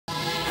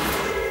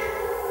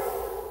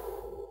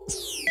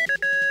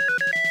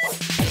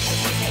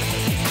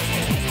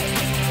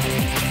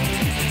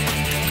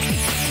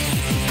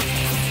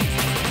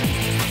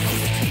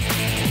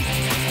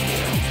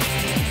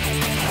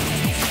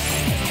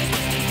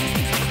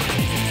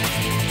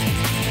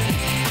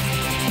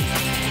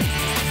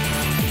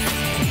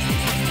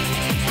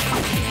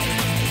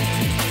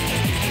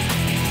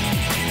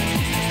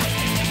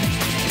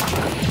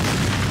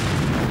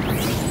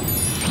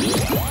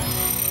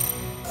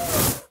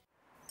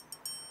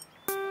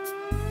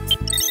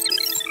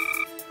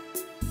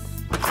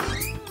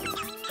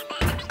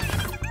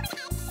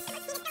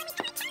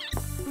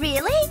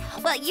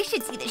Well, you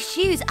should see the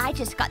shoes I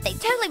just got. They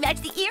totally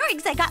match the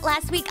earrings I got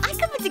last week. I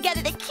could put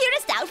together the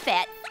cutest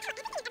outfit.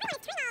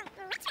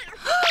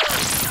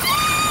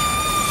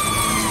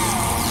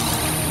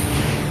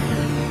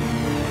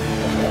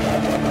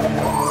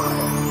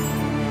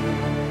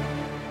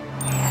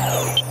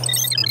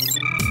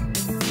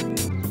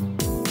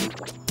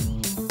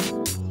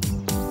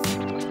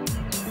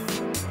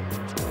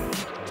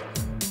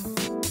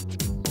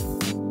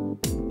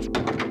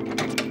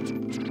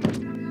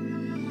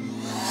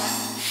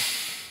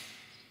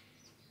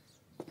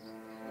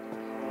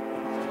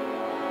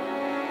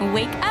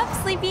 Wake up,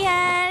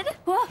 sleepyhead!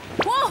 Whoa,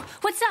 whoa,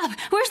 what's up?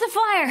 Where's the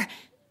fire?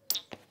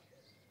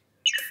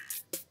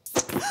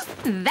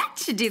 That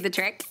should do the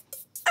trick.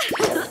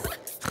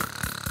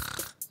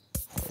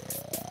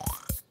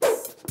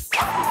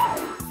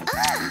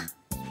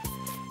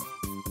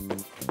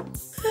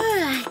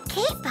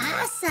 ¿Qué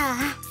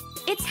pasa?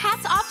 It's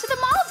hats off to the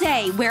mall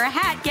day. Wear a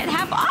hat, get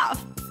half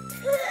off.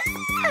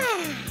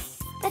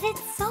 But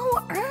it's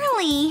so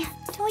early.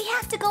 Do we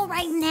have to go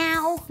right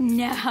now?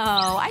 No,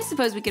 I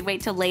suppose we could wait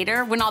till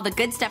later when all the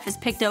good stuff is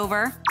picked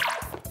over.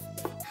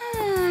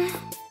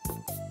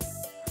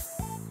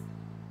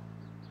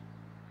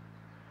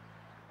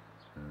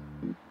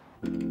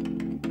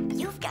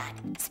 You've got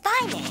spy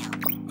mail.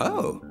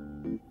 Oh.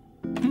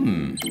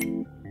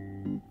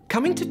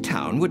 Coming to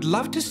town, would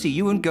love to see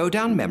you and go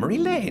down memory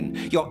lane.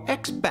 Your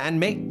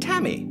ex-bandmate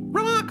Tammy.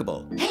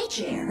 Remarkable. Hey,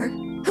 Jer.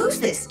 Who's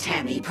this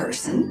Tammy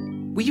person?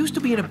 We used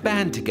to be in a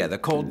band together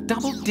called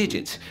Double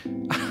Digits.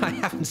 I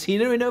haven't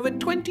seen her in over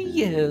 20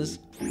 years.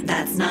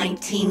 That's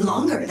 19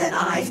 longer than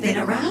I've been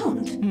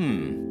around.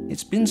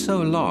 It's been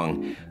so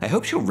long. I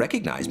hope she'll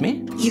recognize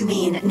me. You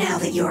mean now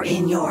that you're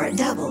in your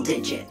double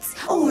digits?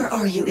 Or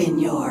are you in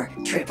your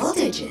triple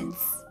digits?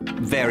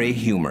 Very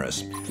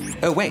humorous.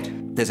 Oh, wait.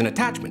 There's an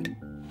attachment.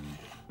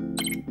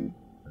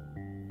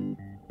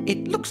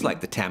 It looks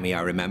like the Tammy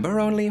I remember,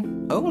 only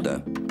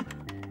older.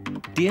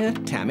 Dear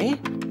Tammy,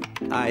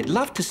 I'd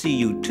love to see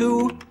you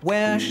too.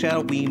 Where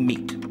shall we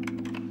meet?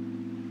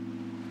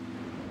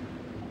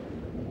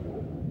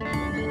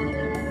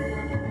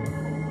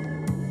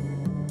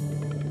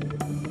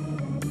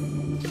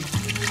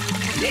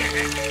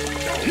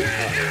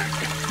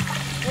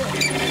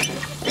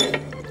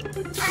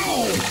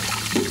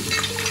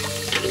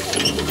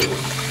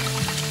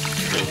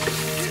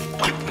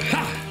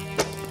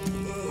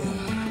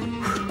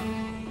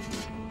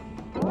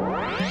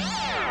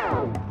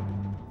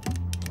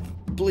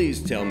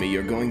 Please tell me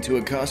you're going to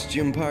a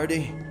costume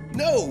party.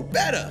 No,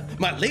 better!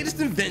 My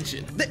latest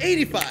invention, the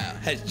 80's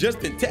has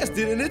just been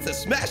tested and it's a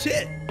smash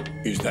hit.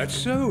 Is that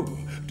so?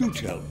 Do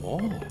tell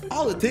more.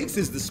 All it takes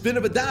is the spin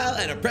of a dial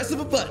and a press of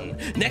a button.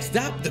 Next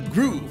stop, the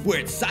Groove, where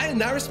it's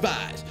Sayonara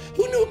Spies.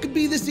 Who knew it could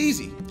be this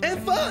easy and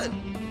fun?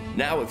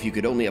 Now, if you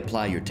could only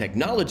apply your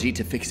technology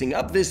to fixing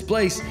up this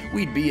place,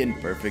 we'd be in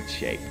perfect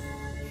shape.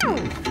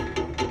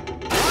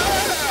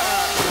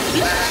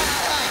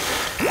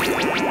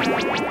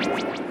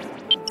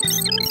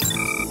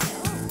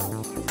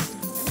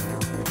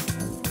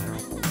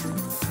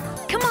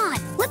 Come on,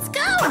 let's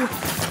go!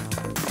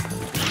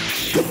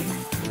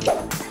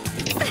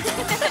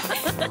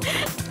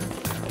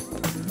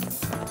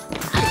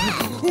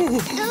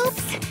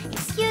 Oops,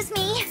 excuse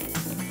me.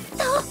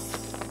 Oh.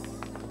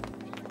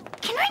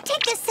 Can I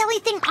take this silly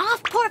thing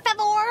off, por favor?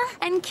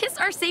 And kiss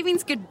our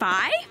savings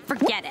goodbye?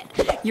 Forget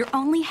it. You're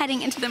only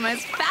heading into the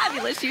most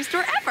fabulous shoe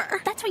store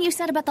ever. That's what you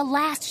said about the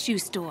last shoe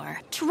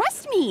store.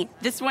 Trust me,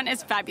 this one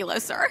is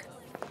fabulouser.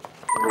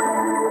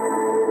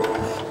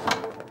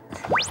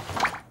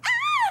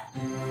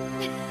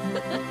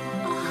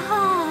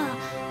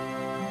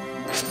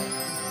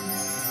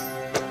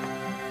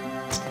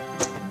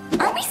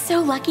 Aren't we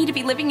so lucky to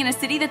be living in a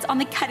city that's on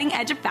the cutting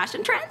edge of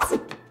fashion trends?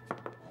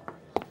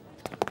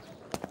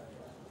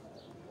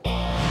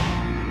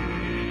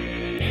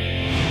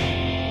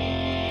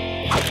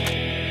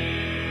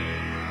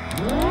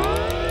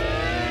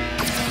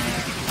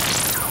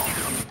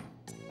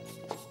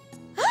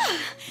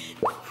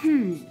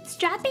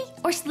 Strappy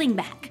or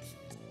slingback?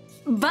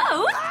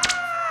 Both?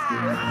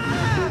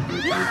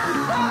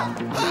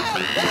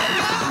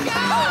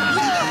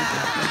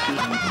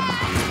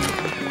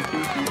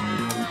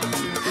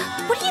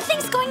 What do you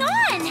think's going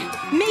on?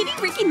 Maybe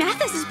Ricky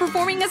Mathis is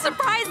performing a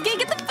surprise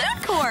gig at the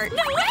food court.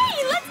 No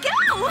way! Let's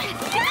go!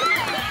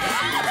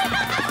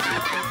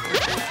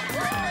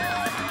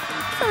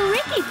 For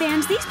Ricky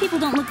fans, these people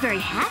don't look very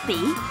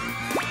happy.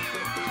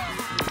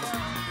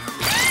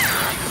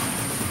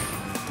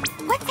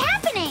 What's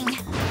happening?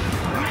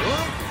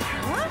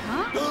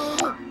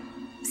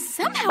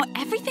 Somehow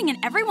everything and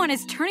everyone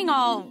is turning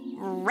all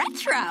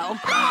retro.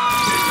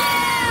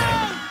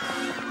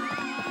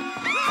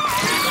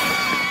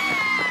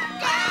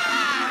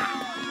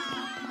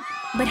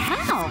 But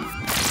how?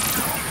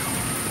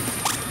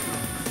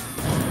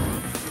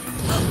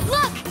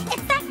 Look!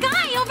 It's that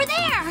guy over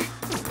there!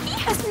 He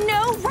has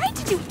no right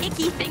to do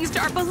icky things to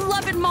our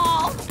beloved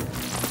mall.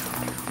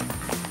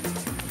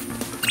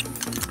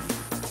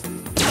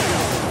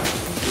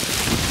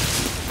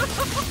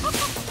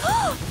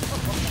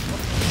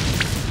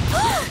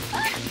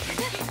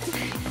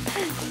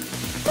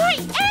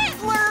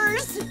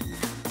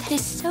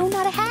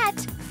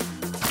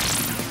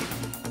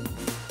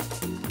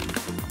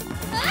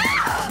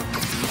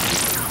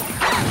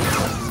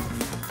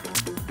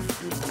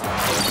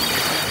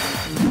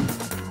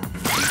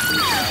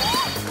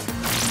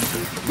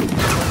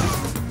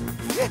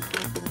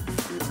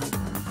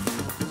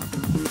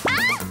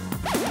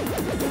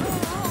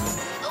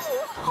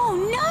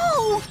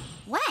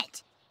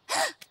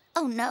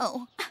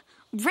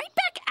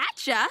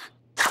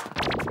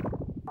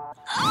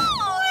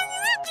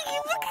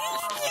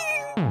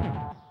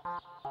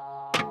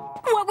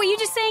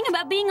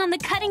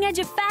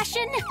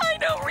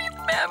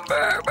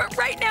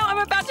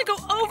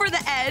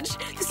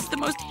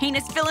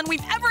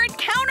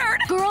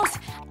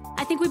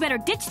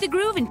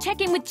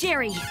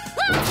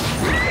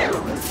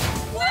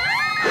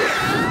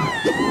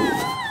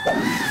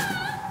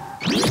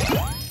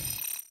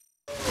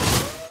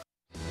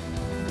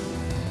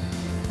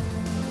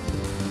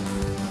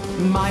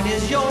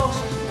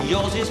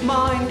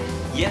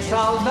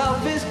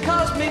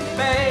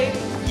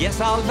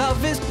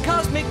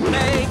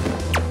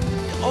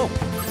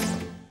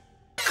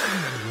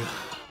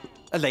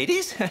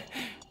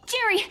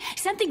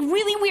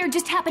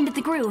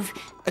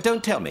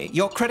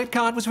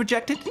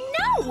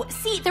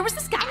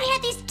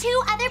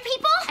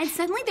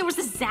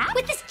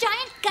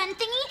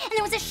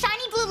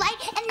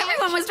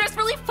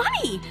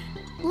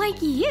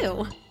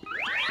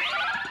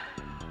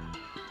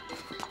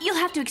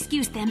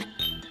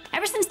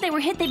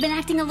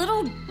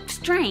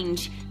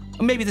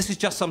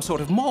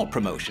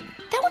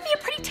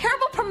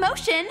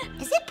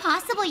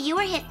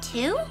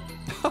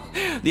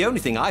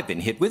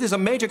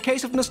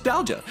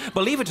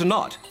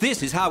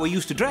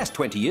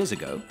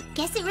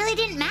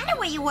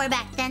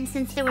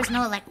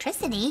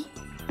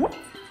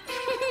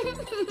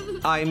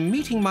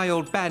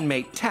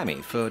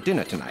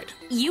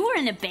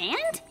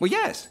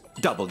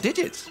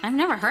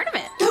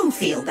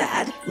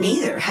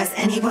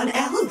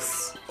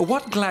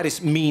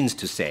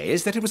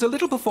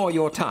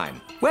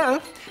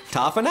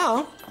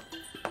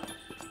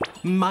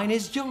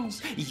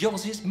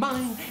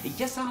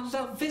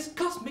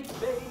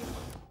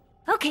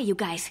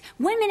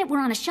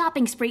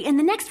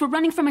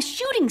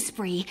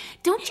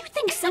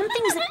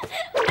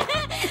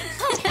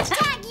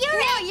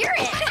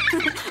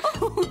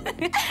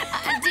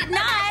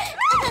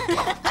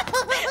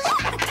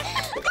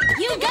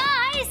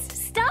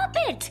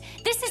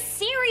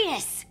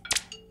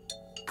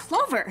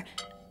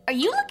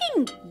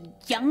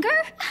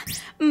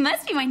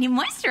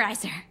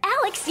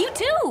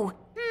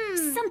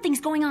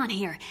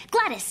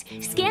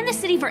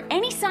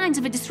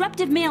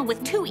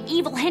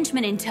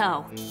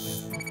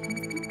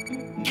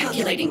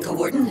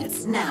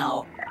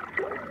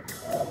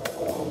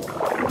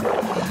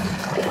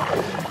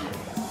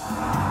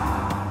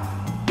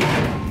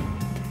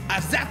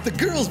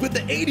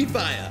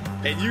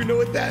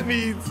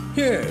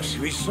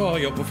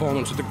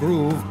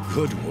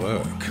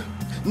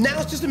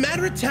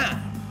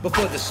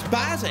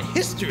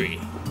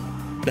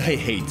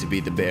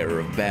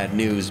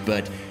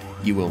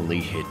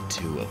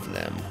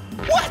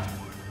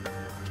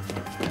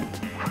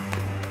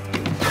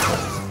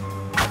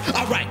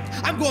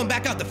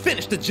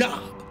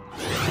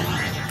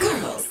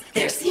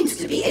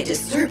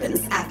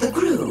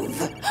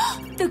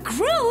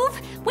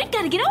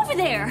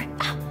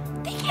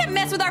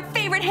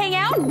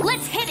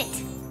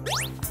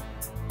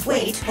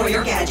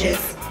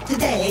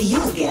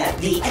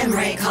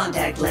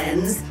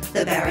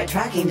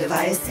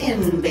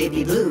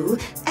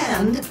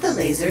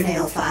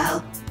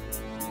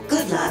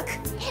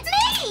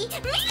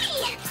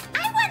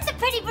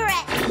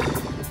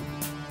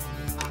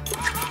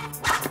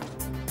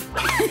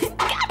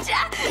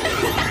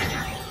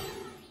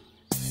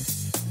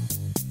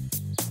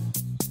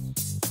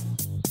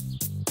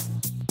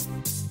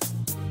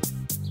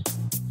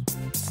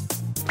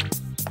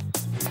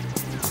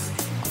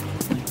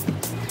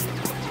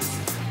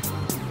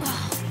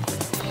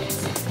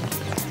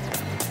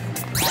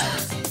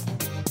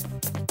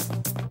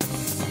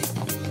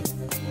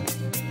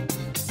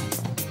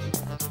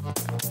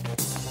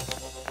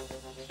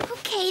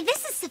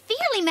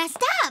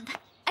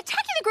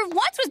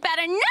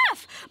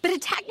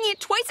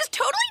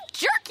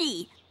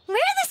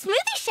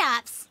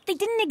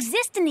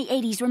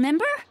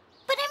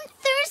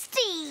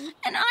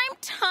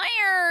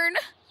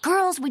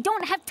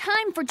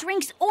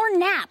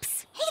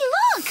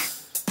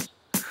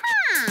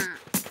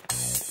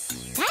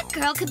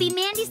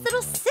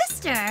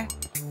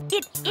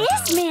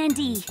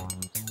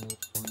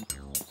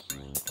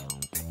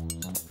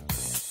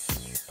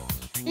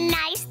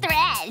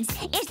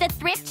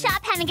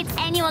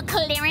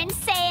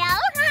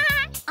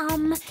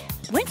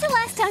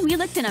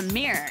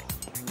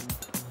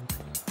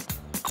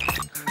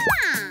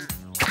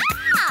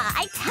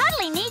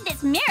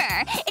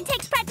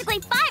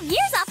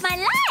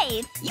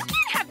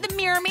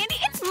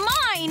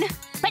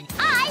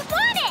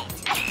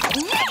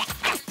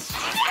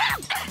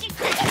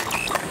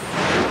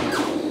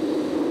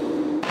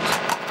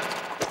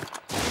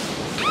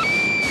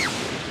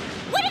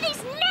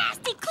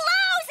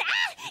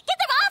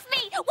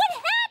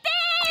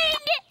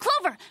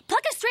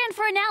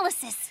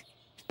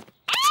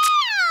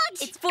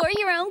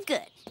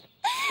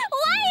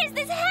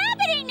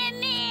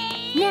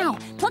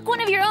 Pluck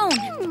one of your own.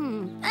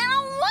 I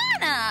don't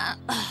wanna.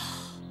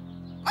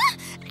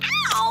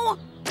 Ow!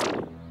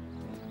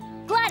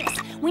 Gladys,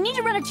 we need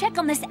to run a check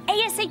on this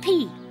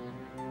ASAP.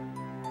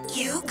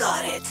 You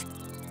got it.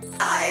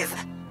 I've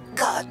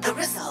got the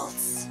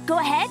results. Go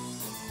ahead.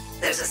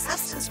 There's a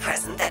substance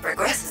present that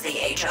regresses the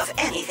age of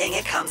anything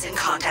it comes in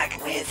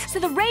contact with. So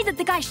the ray that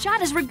the guy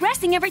shot is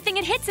regressing everything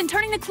it hits and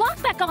turning the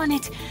clock back on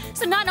it.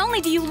 So not only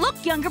do you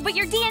look younger, but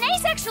your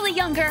DNA's actually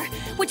younger,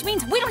 which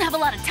means we don't have a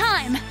lot of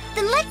time.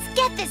 Then let's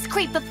get this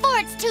creep before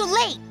it's too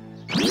late.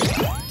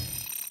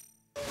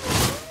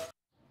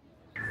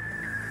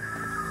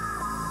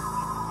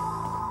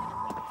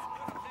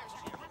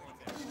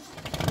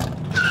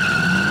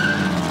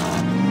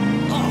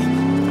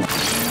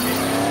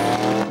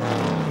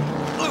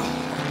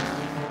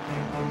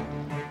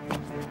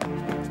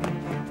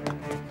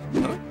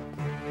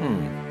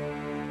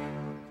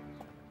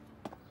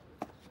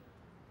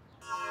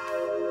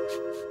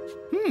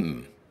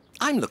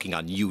 I'm looking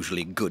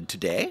unusually good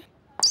today.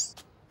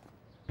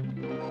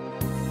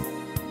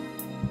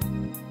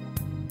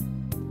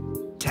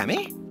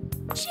 Tammy?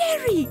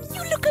 Jerry,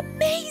 you look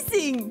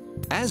amazing.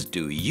 As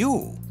do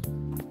you.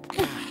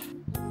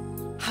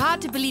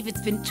 Hard to believe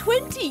it's been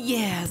 20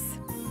 years.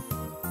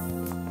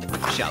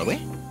 Shall we?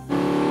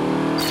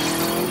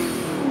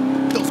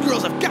 Those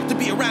girls have got to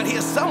be around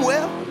here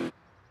somewhere.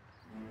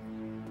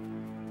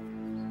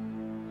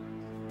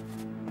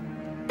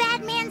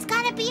 Batman's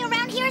gotta be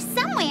around here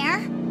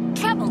somewhere.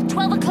 Trouble,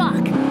 12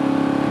 o'clock.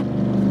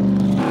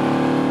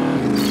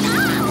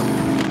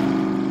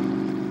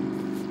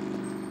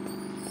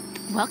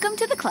 Welcome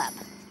to the club.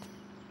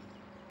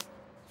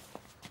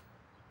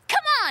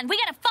 Come on, we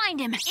gotta find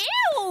him.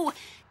 Ew!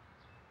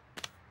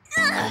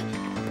 Ugh.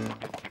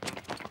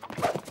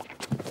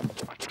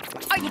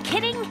 Are you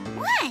kidding?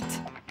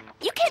 What?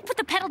 You can't put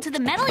the pedal to the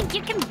metal and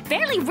you can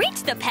barely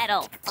reach the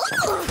pedal.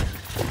 Ooh.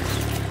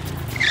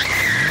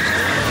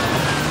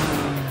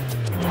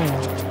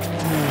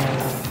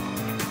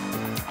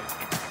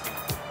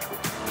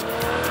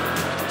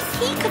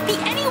 He could be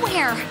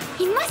anywhere.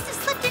 He must have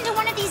slipped into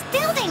one of these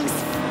buildings.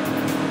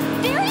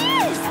 There he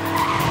is!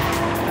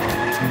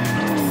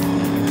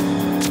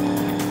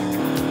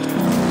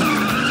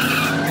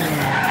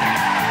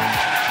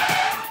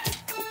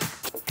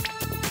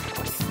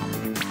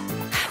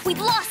 We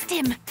lost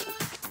him.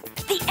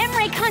 The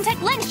M-ray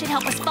contact lens should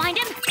help us find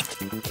him.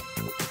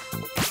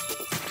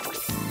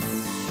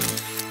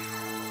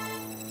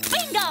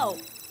 Bingo!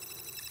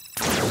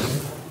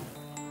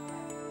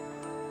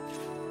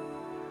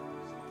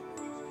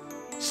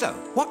 So,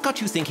 what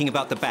got you thinking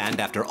about the band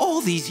after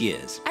all these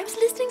years? I was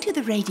listening to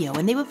the radio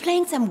and they were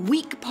playing some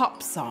weak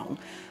pop song.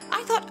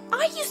 I thought,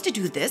 I used to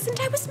do this and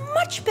I was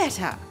much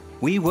better.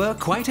 We were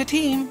quite a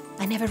team.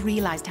 I never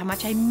realized how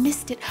much I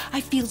missed it.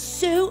 I feel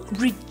so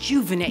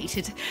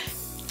rejuvenated.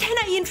 Can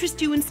I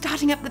interest you in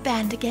starting up the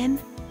band again?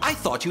 I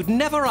thought you'd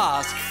never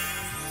ask.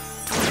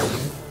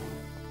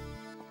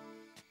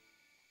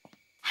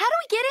 How do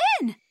we get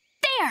in?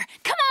 There!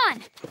 Come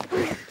on!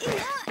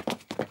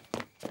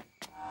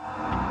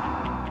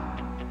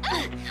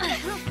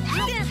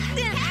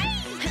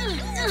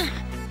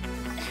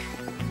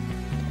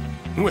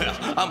 Well,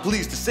 I'm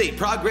pleased to say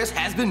progress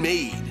has been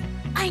made.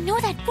 I know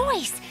that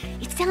voice.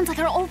 It sounds like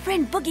our old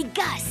friend Boogie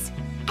Gus.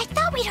 I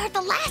thought we'd heard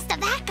the last of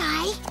that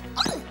guy.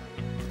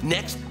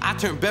 Next, I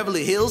turn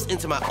Beverly Hills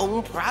into my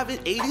own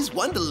private 80s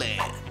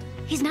wonderland.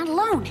 He's not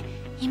alone.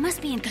 He must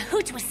be in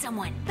cahoots with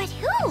someone. But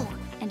who?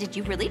 And did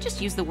you really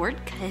just use the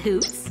word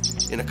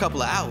cahoots? In a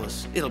couple of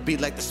hours, it'll be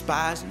like the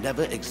Spies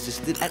never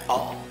existed at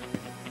all.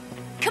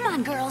 Come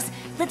on, girls.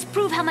 Let's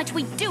prove how much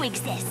we do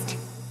exist.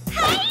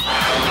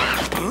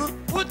 Huh?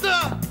 What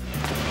the?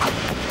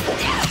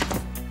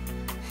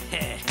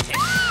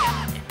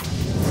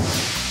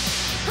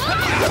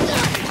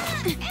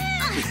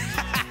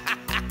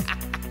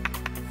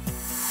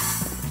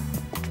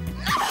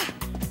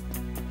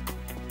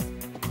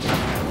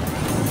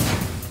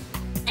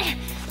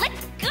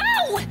 Let's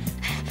go!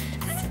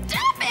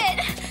 Stop it!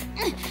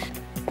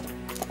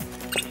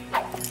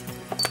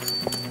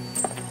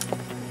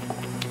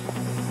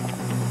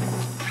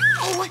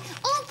 Ow!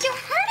 Oh, you're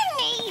hurting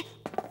me!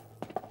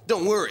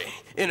 Don't worry.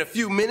 In a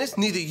few minutes,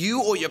 neither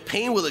you or your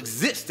pain will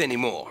exist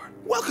anymore.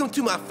 Welcome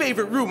to my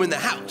favorite room in the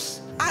house.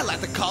 I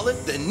like to call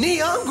it the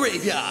Neon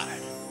Graveyard.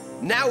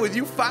 Now with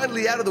you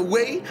finally out of the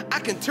way, I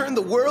can turn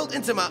the world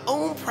into my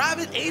own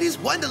private 80s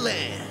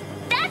wonderland.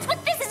 That's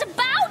what this is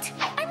about!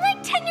 I'm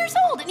like 10 years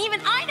old, and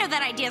even I know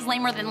that idea's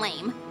lamer than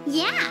lame.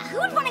 Yeah, who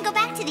would want to go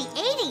back to the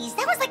 80s?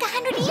 That was like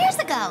 100 years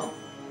ago.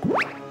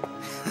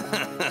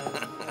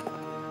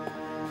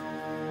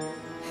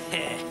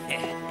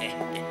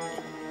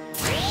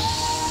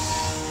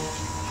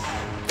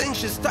 Things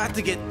should start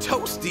to get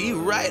toasty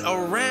right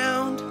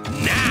around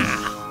now.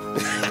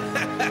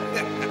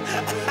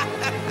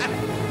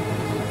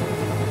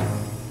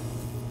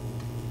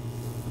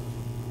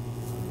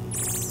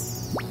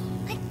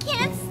 I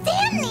can't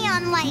stand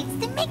neon lights.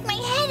 They make my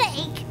head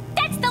ache.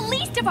 That's the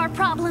least of our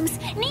problems.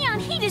 Neon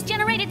heat is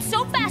generated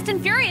so fast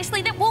and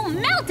furiously that we'll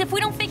melt if we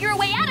don't figure a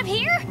way out of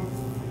here.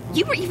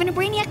 You were even a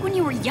brainiac when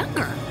you were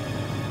younger.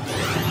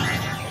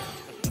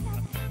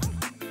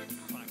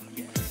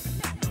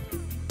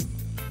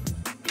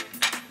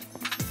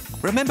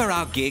 Remember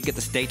our gig at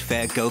the State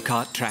Fair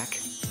go-kart track?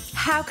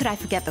 How could I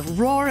forget the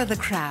roar of the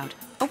crowd?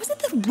 Or was it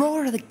the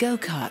roar of the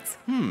go-karts?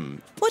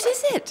 What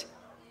is it?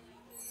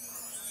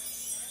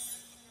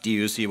 Do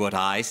you see what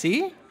I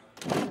see?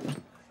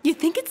 You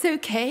think it's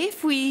okay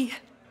if we...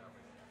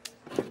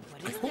 What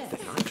is this?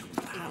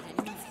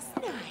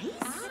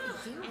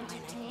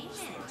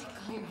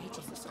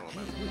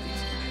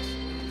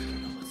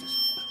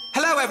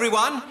 Hello,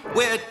 everyone.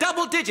 We're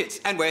Double Digits,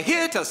 and we're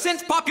here to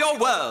synth-pop your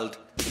world.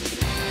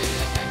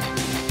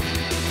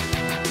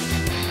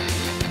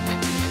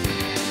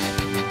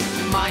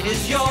 Mine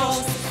is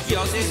yours,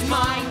 yours is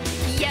mine.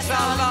 Yes,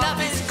 our love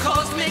is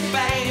cosmic,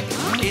 babe.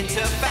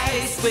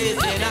 Interface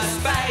within a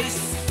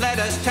space. Let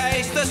us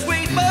taste the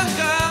sweet moon,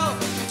 girl.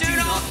 Do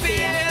not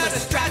fear the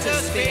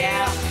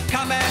stratosphere.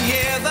 Come and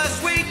hear the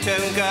sweet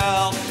tune,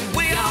 girl.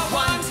 We are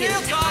one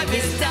till time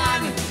is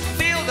done.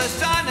 Feel the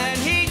sun and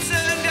heat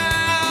soon,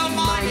 girl.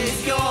 Mine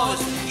is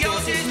yours,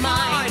 yours is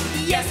mine.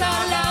 Yes,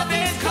 our love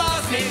is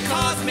cosmic,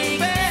 cosmic,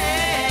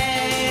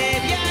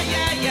 babe. Yeah,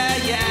 yeah, yeah,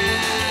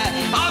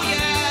 yeah. Oh,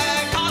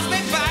 yeah,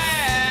 cosmic,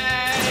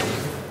 babe.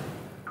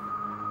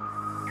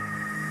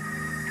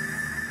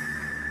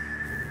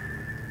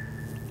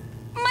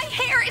 My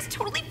hair is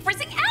totally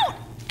frizzing out!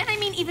 And I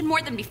mean even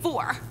more than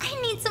before. I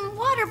need some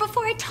water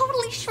before I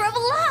totally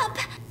shrivel up.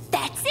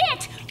 That's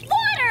it!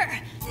 Water!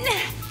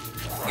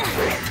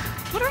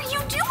 What are you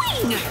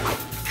doing?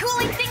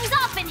 Cooling things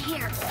off in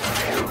here.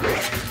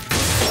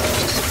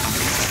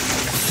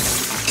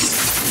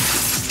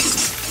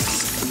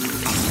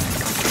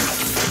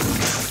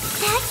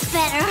 That's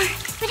better.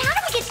 But how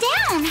do we get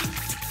down?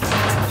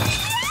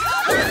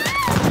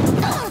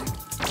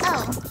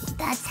 Oh,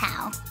 that's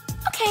how.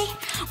 Okay,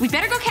 we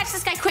better go catch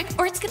this guy quick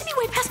or it's gonna be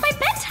way past my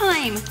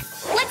bedtime.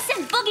 Let's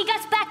send Boogie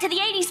Gus back to the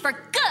 80s for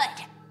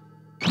good.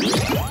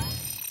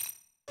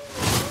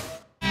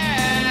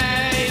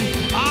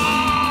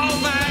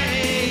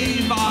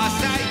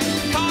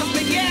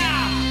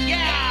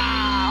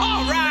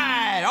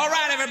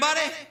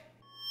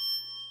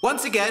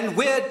 Once again,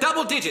 we're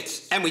Double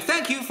Digits, and we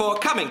thank you for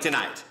coming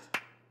tonight.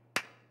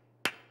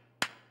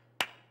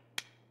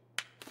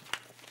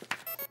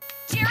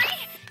 Jerry,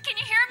 can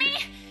you hear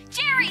me?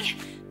 Jerry!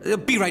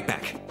 Be right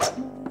back.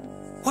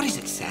 What is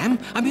it, Sam?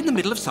 I'm in the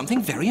middle of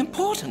something very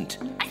important.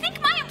 I think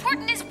my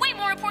important is way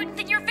more important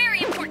than your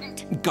very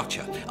important.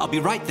 Gotcha. I'll be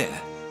right there.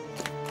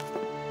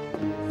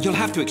 You'll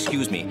have to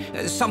excuse me.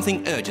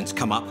 Something urgent's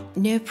come up.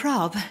 No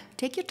prob.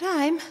 Take your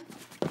time.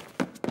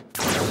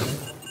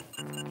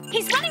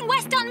 He's running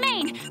west on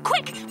Main.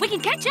 Quick, we can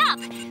catch up.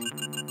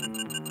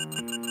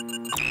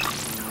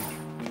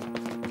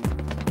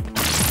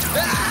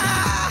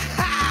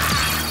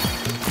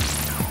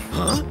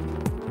 Huh?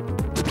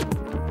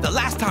 The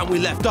last time we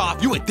left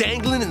off, you were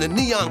dangling in the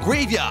neon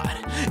graveyard.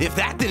 If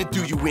that didn't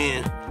do you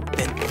in,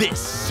 then this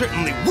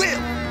certainly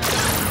will.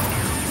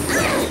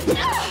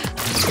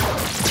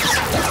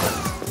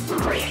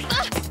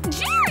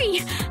 Jerry!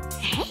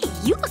 Hey,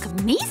 you look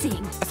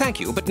amazing. Thank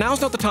you, but now's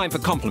not the time for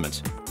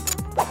compliments.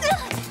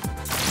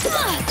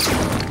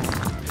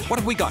 What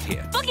have we got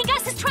here? Boogie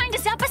Gus is trying to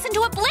zap us into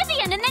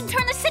oblivion and then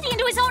turn the city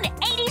into his own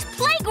 80s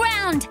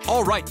playground.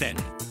 All right, then.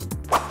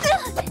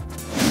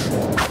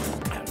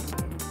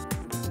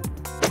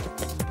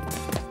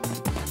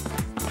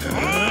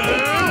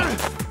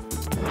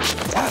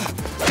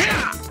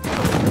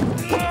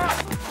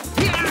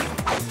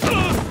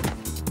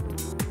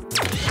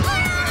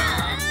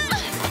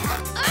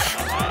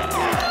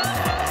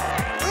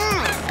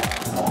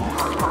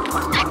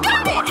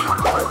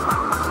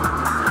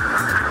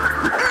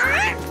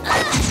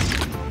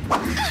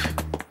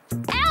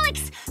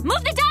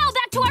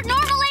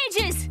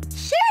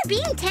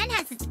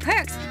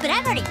 But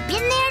I've already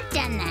been there,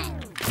 done that.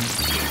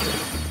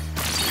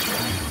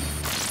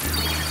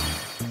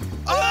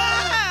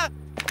 Ah!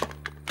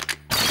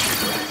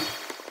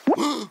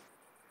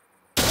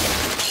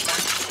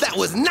 That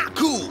was not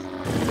cool!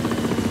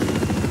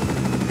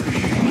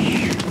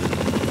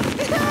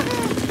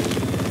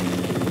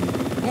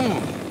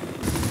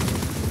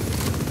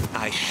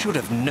 I should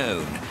have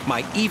known.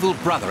 My evil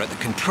brother at the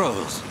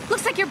controls.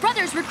 Looks like your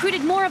brother's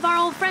recruited more of our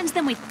old friends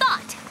than we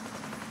thought.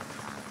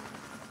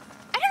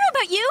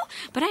 You,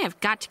 but I have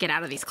got to get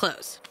out of these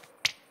clothes.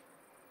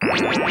 And I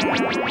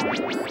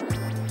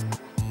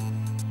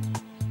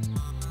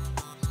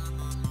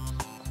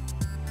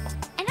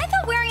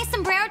thought wearing a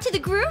sombrero to the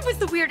groove was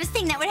the weirdest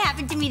thing that would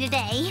happen to me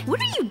today.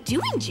 What are you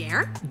doing,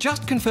 Jer?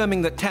 Just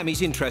confirming that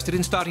Tammy's interested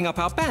in starting up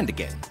our band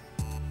again.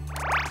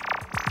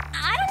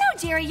 I don't know,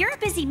 Jerry. You're a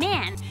busy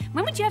man.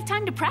 When would you have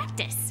time to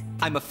practice?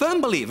 I'm a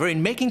firm believer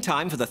in making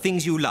time for the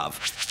things you love.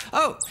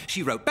 Oh,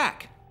 she wrote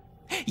back.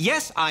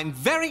 Yes, I'm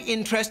very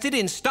interested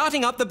in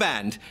starting up the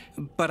band,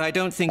 but I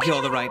don't think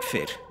you're the right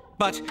fit.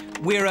 But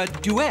we're a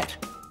duet.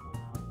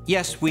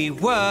 Yes, we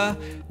were.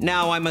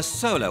 Now I'm a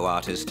solo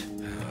artist.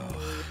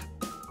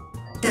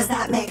 Does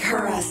that make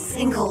her a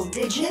single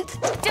digit?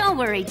 Don't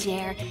worry,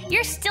 Jer.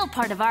 You're still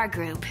part of our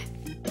group.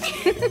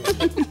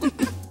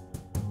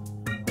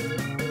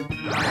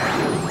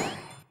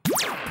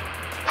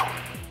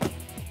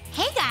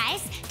 Hey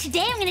guys,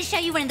 today I'm going to show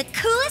you one of the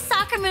coolest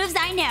soccer moves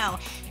I know.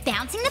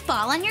 Bouncing the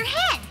ball on your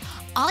head.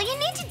 All you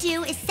need to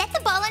do is set the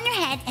ball on your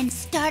head and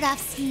start off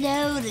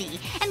slowly.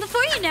 And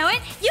before you know it,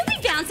 you'll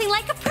be bouncing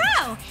like a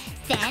pro.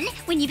 Then,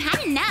 when you've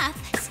had enough,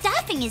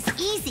 stopping is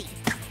easy.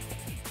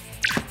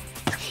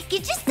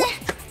 Get just the